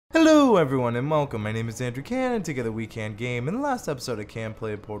Hello everyone and welcome, my name is Andrew Can and together we can game. In the last episode of Can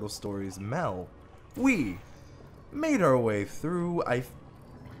Play Portal Stories Mel, we made our way through, I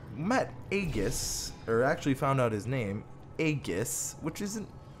met Aegis, or actually found out his name, Aegis, which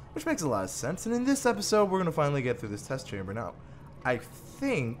makes a lot of sense, and in this episode we're going to finally get through this test chamber. Now, I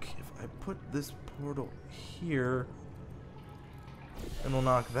think if I put this portal here, and we'll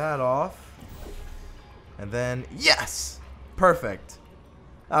knock that off, and then, yes! Perfect!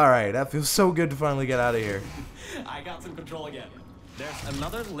 Alright, that feels so good to finally get out of here. I got some control again. There's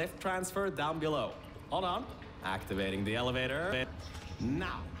another lift transfer down below. Hold on. Activating the elevator.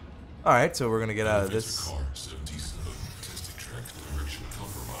 Now. Alright, so we're gonna get out of this. Car 77, testing track direction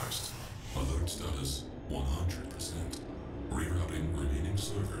compromised. Alert status 100%. Rerouting remaining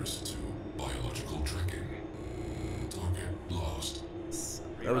servers to biological tracking. Target lost.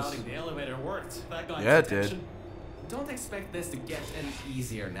 Rerouting the elevator worked. That got yeah, it attention. did. Don't expect this to get any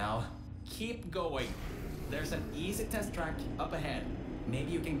easier now. Keep going. There's an easy test track up ahead.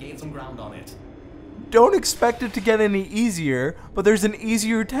 Maybe you can gain some ground on it. Don't expect it to get any easier, but there's an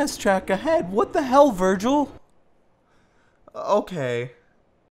easier test track ahead. What the hell, Virgil? Okay.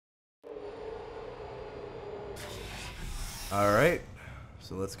 Alright,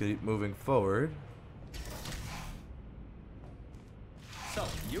 so let's keep moving forward. So,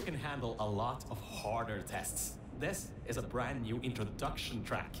 you can handle a lot of harder tests. This is a brand new introduction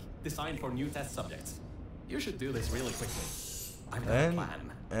track, designed for new test subjects. You should do this really quickly. I've got a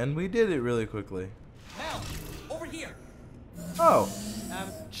plan. And we did it really quickly. Mel, over here! Oh.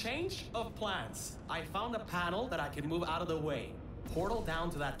 Change of plans. I found a panel that I can move out of the way. Portal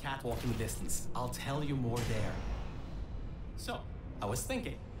down to that catwalk in the distance. I'll tell you more there. So, I was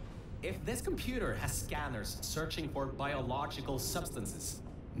thinking, if this computer has scanners searching for biological substances,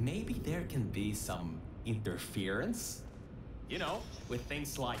 maybe there can be some interference? You know, with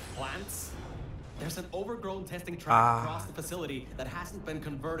things like plants. There's an overgrown testing track across the facility that hasn't been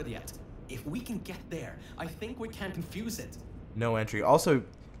converted yet. If we can get there, I think we can confuse it. No entry. Also,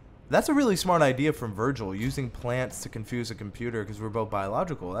 that's a really smart idea from Virgil, using plants to confuse a computer because we're both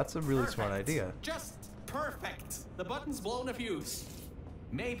biological. That's a really smart idea. Just perfect. The button's blown a fuse.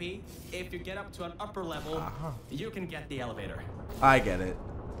 Maybe, if you get up to an upper level, you can get the elevator. I get it.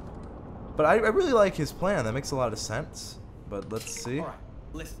 But I really like his plan. That makes a lot of sense. But let's see. Alright,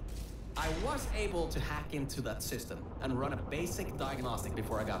 listen. I was able to hack into that system and run a basic diagnostic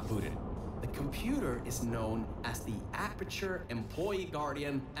before I got booted. The computer is known as the Aperture Employee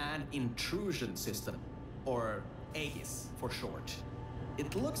Guardian and Intrusion System, or Aegis for short.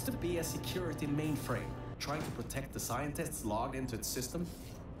 It looks to be a security mainframe, trying to protect the scientists logged into its system.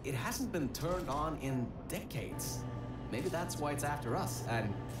 It hasn't been turned on in decades. Maybe that's why it's after us,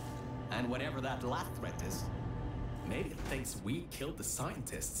 and whatever that last threat is, maybe it thinks we killed the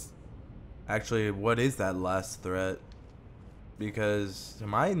scientists. Actually, what is that last threat? Because, to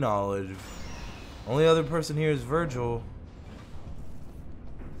my knowledge, only other person here is Virgil.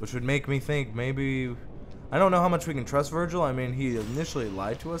 Which would make me think maybe... I don't know how much we can trust Virgil. I mean, he initially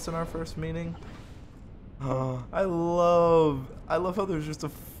lied to us in our first meeting. Oh, I love how there's just a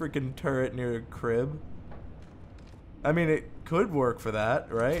freaking turret near a crib. I mean, it could work for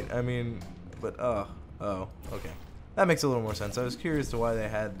that, right? I mean, but, oh, okay. That makes a little more sense. I was curious to why they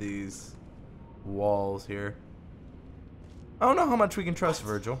had these walls here. I don't know how much we can trust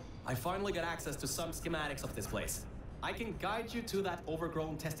Virgil. I finally got access to some schematics of this place. I can guide you to that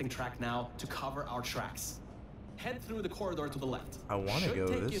overgrown testing track now to cover our tracks. Head through the corridor to the left. I want to go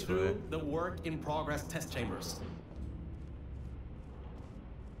Should take this you through way. the work-in-progress test chambers.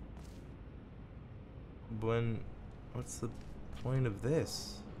 What's the point of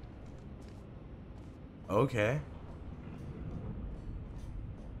this? Okay.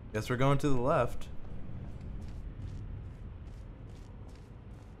 Guess we're going to the left.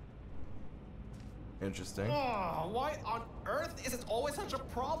 Interesting. Oh, why on earth is it always such a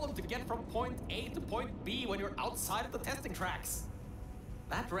problem to get from point A to point B when you're outside of the testing tracks?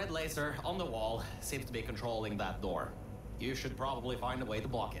 That red laser on the wall seems to be controlling that door. You should probably find a way to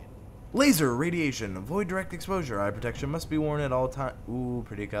block it. Laser radiation. Avoid direct exposure. Eye protection must be worn at all times. Ooh,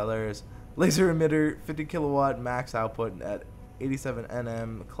 pretty colors. Laser emitter, 50 kilowatt max output at 87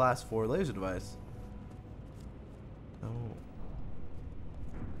 nm, class 4 laser device. Oh.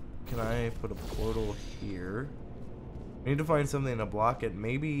 Can I put a portal here? We need to find something to block it.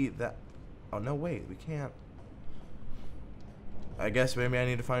 Maybe that... Oh, no, wait. We can't. I guess maybe I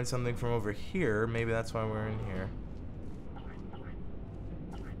need to find something from over here. Maybe that's why we're in here.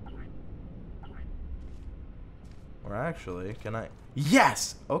 Or actually, can I...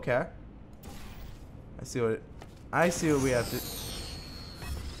 Yes! Okay. I see what we have to...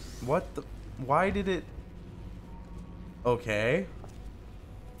 What the? Why did it? Okay.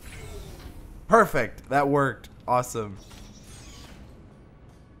 Perfect. That worked. Awesome.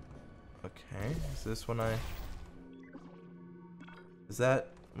 Okay. Is this when I... Is that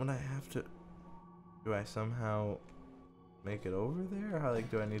when I have to... Do I somehow make it over there? How,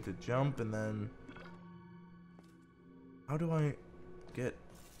 like, do I need to jump and then... How do I get...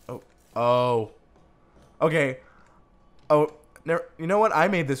 Oh. Oh. Okay. Oh. Never, you know what? I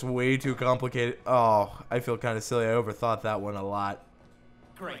made this way too complicated. Oh, I feel kind of silly. I overthought that one a lot.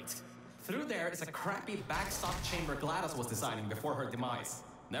 Great. Through there is a crappy backstop chamber GLaDOS was designing before her demise.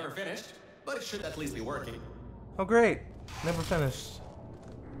 Never finished, but it should at least be working. Oh, great. Never finished.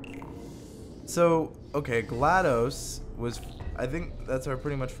 So, okay, GLaDOS was... I think that's our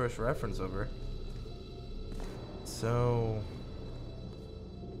pretty much first reference of her. So...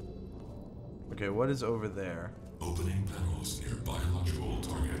 Okay, what is over there? Opening panels near biological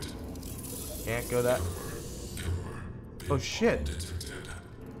target. Can't go that... Oh, shit. Detected.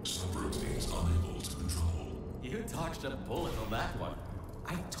 Subroutines unable to control. You dodged a bullet on that one.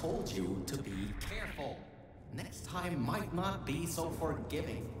 I told you to be careful. Next time might not be so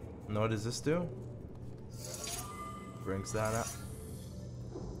forgiving. And what does this do? Brings that up.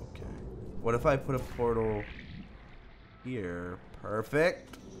 Okay. What if I put a portal here?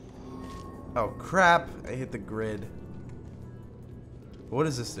 Perfect. Oh crap! I hit the grid. What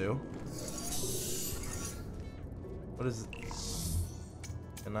does this do? What is it?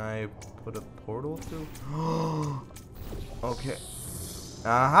 Can I put a portal through? Okay.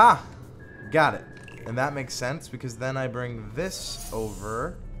 Aha! Got it. And that makes sense because then I bring this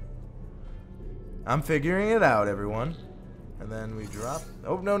over. I'm figuring it out, everyone. And then we drop...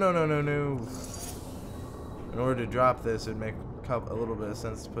 Oh, no, no, no, no, no. In order to drop this, it'd make a little bit of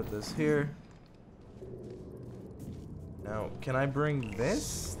sense to put this here. Now, can I bring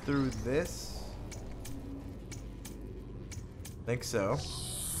this through this? Think so.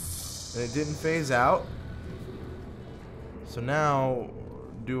 And it didn't phase out. So now,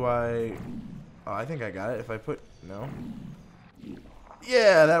 do I... Oh, I think I got it. If I put... No.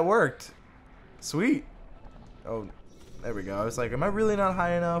 Yeah, that worked. Sweet. Oh, there we go. I was like, am I really not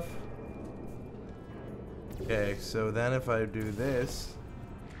high enough? Okay, so then if I do this...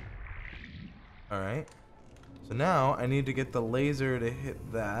 Alright. So now, I need to get the laser to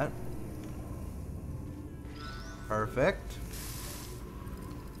hit that. Perfect.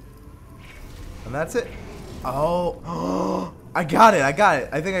 And that's it. Oh, I got it. I got it.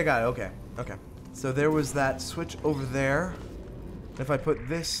 I think I got it. Okay. Okay. So there was that switch over there. If I put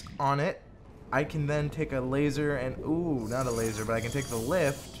this on it, I can then take a laser and... Ooh, not a laser, but I can take the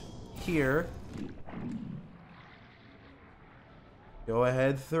lift here. Go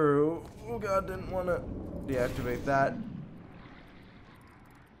ahead through. Oh, God, didn't want to deactivate that.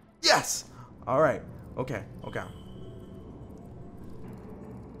 Yes! All right. Okay. Okay.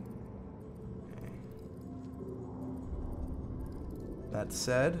 That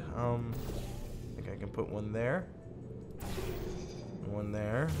said, I think I can put one there, one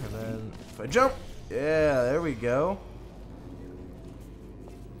there, and then if I jump, yeah, there we go.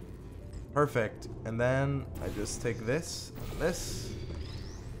 Perfect. And then I just take this and this,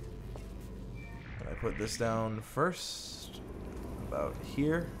 and I put this down first, about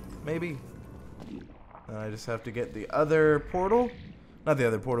here, maybe. And I just have to get the other portal, not the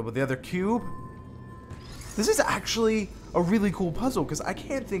other portal, but the other cube. This is actually a really cool puzzle because I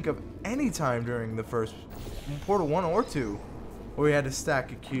can't think of any time during the first Portal 1 or 2 where we had to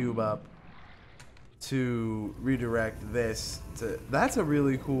stack a cube up to redirect this to... That's a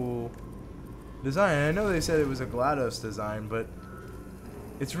really cool design. And I know they said it was a GLaDOS design, but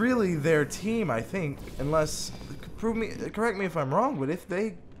it's really their team, I think, unless... correct me if I'm wrong, but if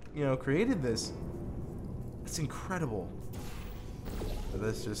they, you know, created this, it's incredible. But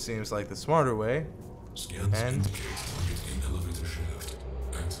this just seems like the smarter way. Scans And indicate target in elevator shaft.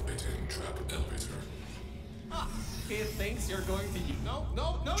 Activating trap elevator. Ah, he thinks you're going to...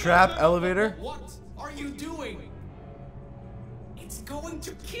 No. Trap no. elevator? What are you doing? It's going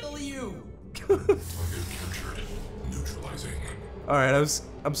to kill you. Target captured. Neutralizing. All right,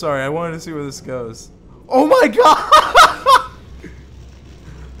 I'm sorry. I wanted to see where this goes. Oh my god!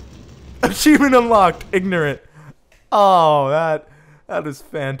 Achievement unlocked. Ignorant. Oh, that is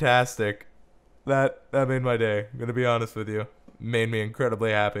fantastic. That made my day. I'm gonna be honest with you. Made me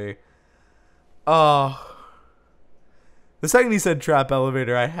incredibly happy. Oh. The second he said trap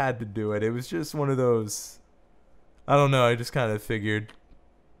elevator, I had to do it. It was just one of those... I don't know, I just kind of figured.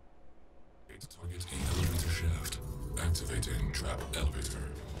 Target in elevator shaft. Activating trap elevator.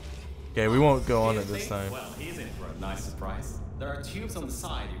 Okay, we won't go on You it this think? time. Well, he's in for a nice surprise. There are tubes on the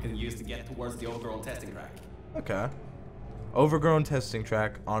side you can use to get towards the overgrown testing track. Okay. Overgrown testing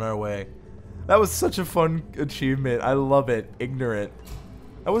track on our way. That was such a fun achievement. I love it. Ignorant.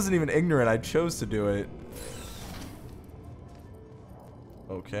 I wasn't even ignorant. I chose to do it.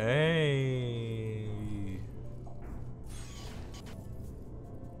 Okay.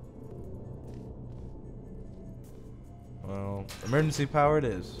 Well, emergency power it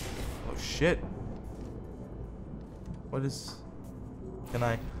is. Oh shit. What is... Can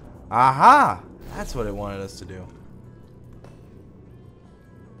I... Aha! That's what it wanted us to do.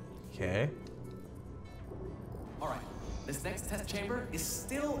 Okay. Alright, this next test chamber is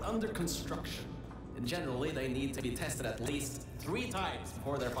still under construction. And generally, they need to be tested at least 3 times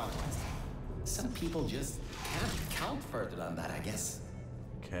before they're finalized. Some people just can't count further than that, I guess.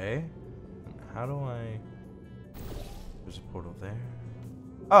 Okay. How do I... There's a portal there.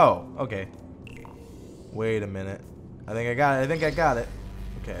 Oh, okay. Wait a minute. I think I got it. I think I got it.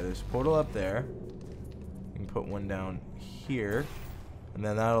 Okay, there's a portal up there. You can put one down here. And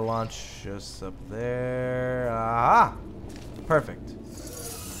then that'll launch us up there. Aha! Perfect.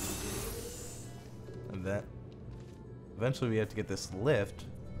 And that... Eventually we have to get this lift.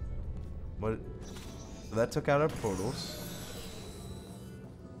 What... So that took out our portals.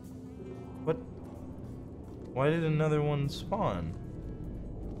 What? Why did another one spawn?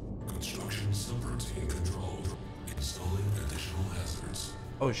 Construction subroutine controlled. Installing additional hazards.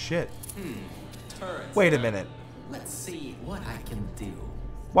 Oh shit. Turrets. Wait a minute. Let's see what I can do.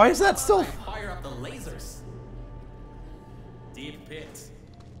 Why is that still... I fire up the lasers. Deep pit.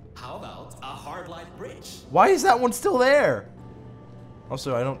 How about a hard light bridge? Why is that one still there?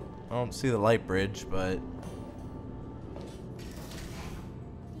 Also, I don't see the light bridge, but...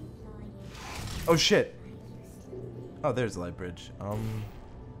 Oh shit. Oh, there's the light bridge. I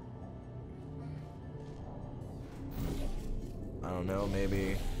don't know,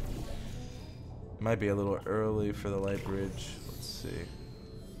 maybe... It might be a little early for the light bridge. Let's see.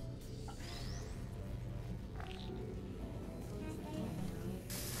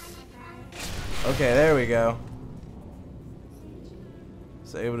 Okay, there we go.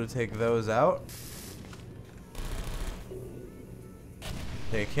 So able to take those out.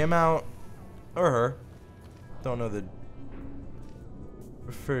 Take him out. Or her. Don't know the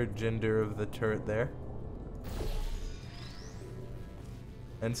preferred gender of the turret there.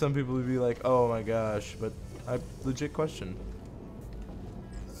 And some people would be like, oh my gosh, but I legit question.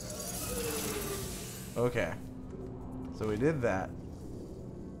 Okay. So we did that.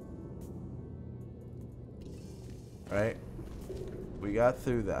 Right? We got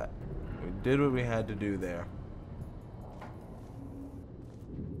through that. We did what we had to do there.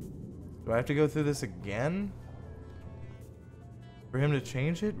 Do I have to go through this again? For him to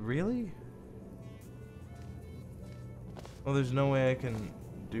change it? Really? Well, there's no way I can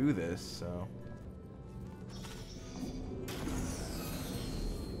do this, so...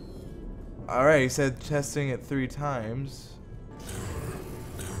 Alright, he said testing it 3 times.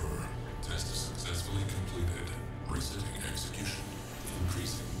 Error. Test successfully completed. Resetting execution.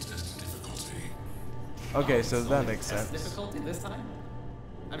 Increasing test difficulty. Okay, so that Only makes test sense. difficulty this time?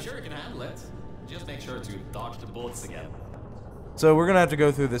 I'm sure you can handle it. Just make sure to dodge the bullets again. So we're gonna have to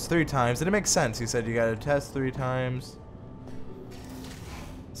go through this 3 times, and it makes sense. He said you gotta test 3 times.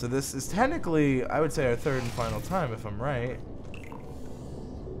 So this is technically, I would say, our 3rd and final time, if I'm right.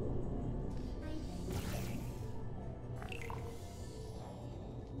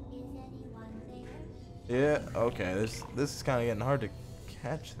 Yeah, okay, this is kind of getting hard to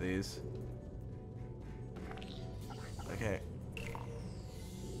catch these. Okay.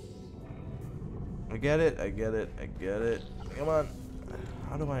 I get it, I get it, I get it. Come on.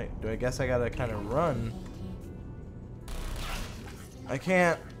 How do I guess I gotta kind of run. I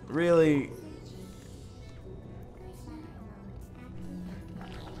can't really.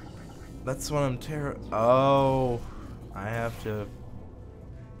 That's what I'm Oh, I have to.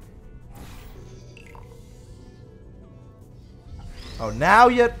 Oh, now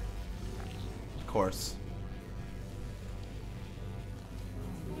you. Of course.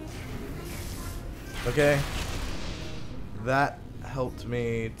 Okay. That helped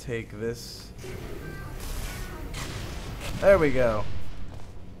me take this. There we go.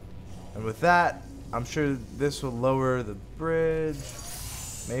 And with that, I'm sure this will lower the bridge.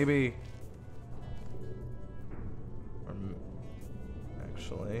 Maybe. Or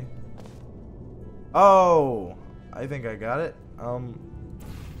actually. Oh! I think I got it.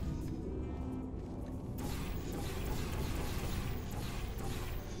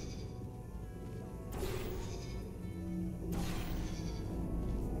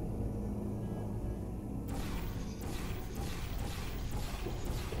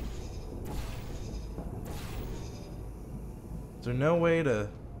 Is there no way to...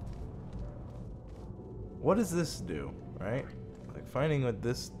 What does this do, right? Like finding what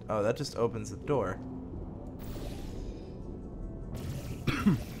this... Oh, that just opens the door.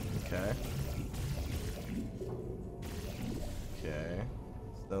 Okay. Okay.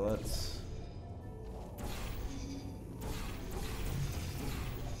 So let's...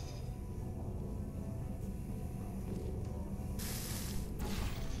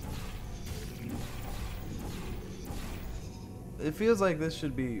 It feels like this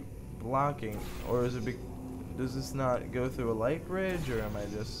should be blocking, or is it does this not go through a light bridge, or am I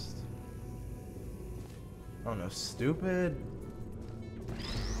just, I don't know, stupid?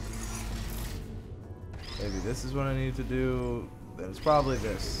 Maybe this is what I need to do, then it's probably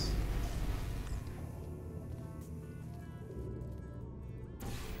this.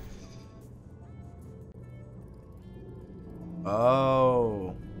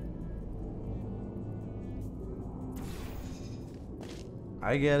 Oh.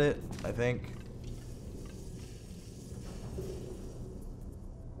 I get it, I think.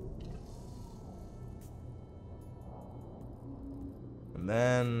 And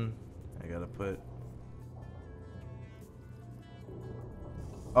then I gotta put...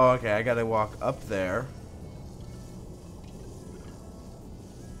 Oh, okay, I gotta walk up there.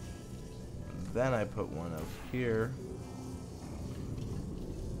 And then I put one up here.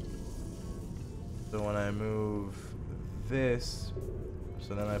 So when I move this...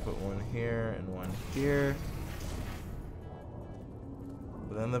 So then I put one here and one here.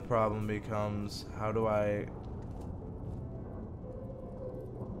 But then the problem becomes, how do I...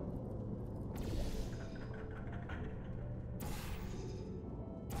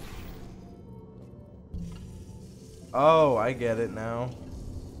 Oh, I get it now.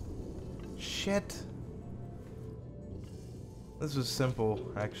 Shit. This was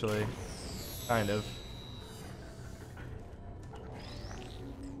simple, actually. Kind of.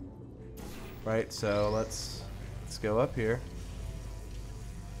 Right, so let's go up here.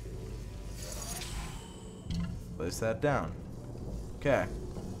 Place that down. Okay.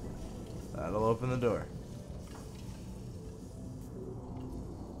 That'll open the door.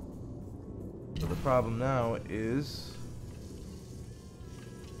 So the problem now is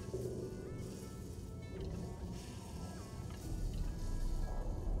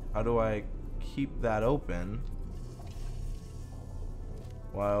how do I keep that open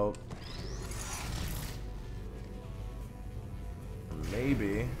while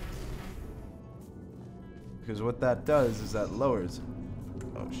maybe, because what that does is that lowers.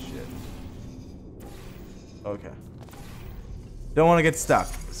 Oh shit. Okay. Don't want to get stuck,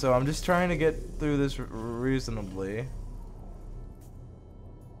 so I'm just trying to get through this reasonably.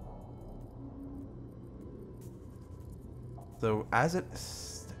 So as it...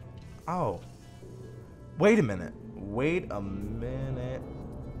 Oh. Wait a minute. Wait a minute.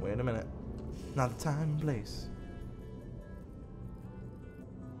 Wait a minute. Not the time and place.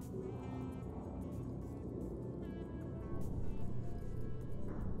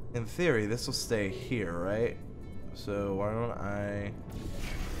 In theory, this will stay here, right? So why don't I...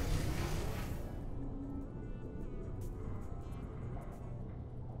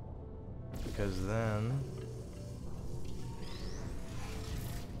 Because then...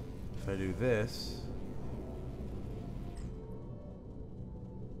 If I do this...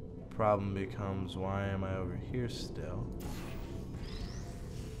 The problem becomes, why am I over here still?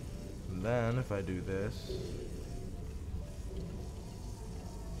 And then if I do this...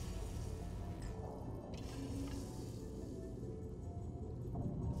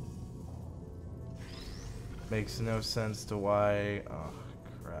 Makes no sense to why... Oh,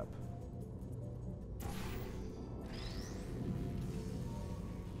 crap.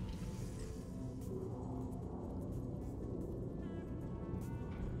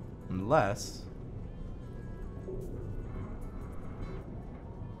 Unless...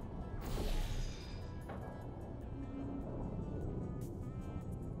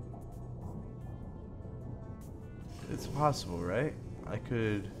 It's possible, right? I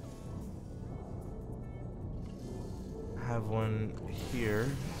could... have one here.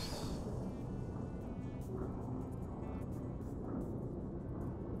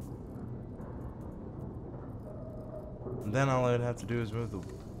 And then all I would have to do is move the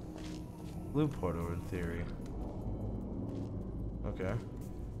blue portal in theory. Okay.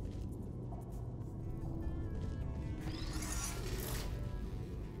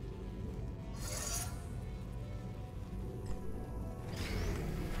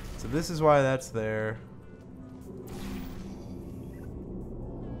 So this is why that's there.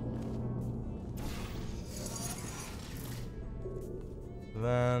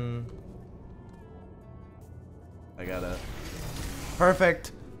 Then I gotta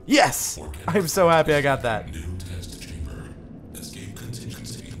Perfect. Yes! I'm so happy I got that. New test chamber. Escape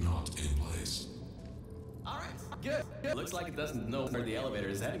contingency not in place. Alright, good. Looks like it doesn't know where the elevator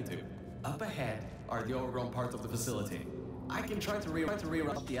is heading to. Up ahead are the overgrown parts of the facility. I can try to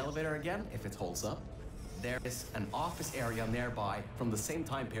reroute the elevator again if it holds up. There is an office area nearby from the same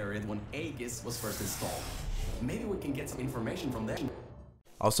time period when Aegis was first installed. Maybe we can get some information from there.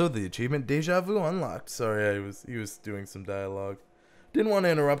 Also, the achievement Deja Vu unlocked. Sorry, he was doing some dialogue. Didn't want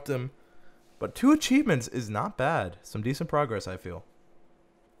to interrupt him. But 2 achievements is not bad. Some decent progress, I feel.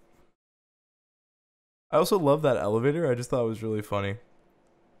 I also love that elevator. I just thought it was really funny.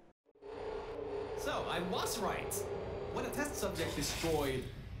 So, I was right. When a test subject destroyed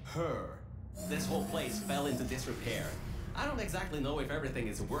her, this whole place fell into disrepair. I don't exactly know if everything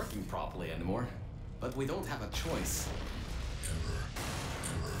is working properly anymore, but we don't have a choice.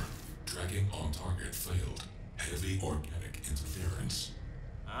 Error. Tracking on target failed. Heavy organic interference.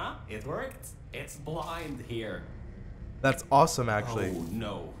 Huh? It worked? It's blind here. That's awesome, actually.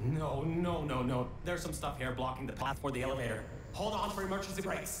 Oh, no. There's some stuff here blocking the path for the elevator. Hold on for emergency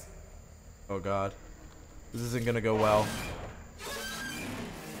brakes. Oh, God. This isn't gonna go well.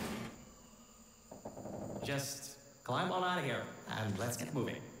 Just climb on out of here, and let's get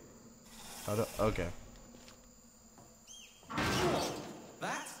moving. Okay.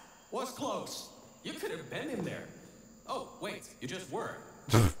 That was close. You could have been in there. Oh, wait, you just were.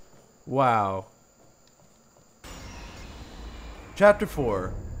 Wow. Chapter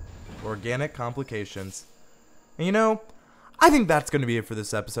 4. Organic Complications. And you know, I think that's going to be it for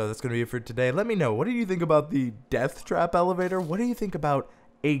this episode. That's going to be it for today. Let me know, what do you think about the Death Trap elevator? What do you think about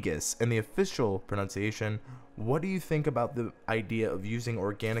Aegis and the official pronunciation? What do you think about the idea of using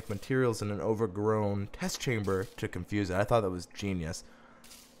organic materials in an overgrown test chamber to confuse it? I thought that was genius.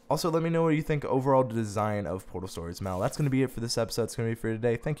 Also, let me know what you think overall the design of Portal Stories Mel. That's going to be it for this episode. It's going to be for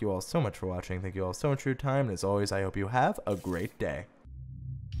today. Thank you all so much for watching. Thank you all so much for your time. And as always, I hope you have a great day.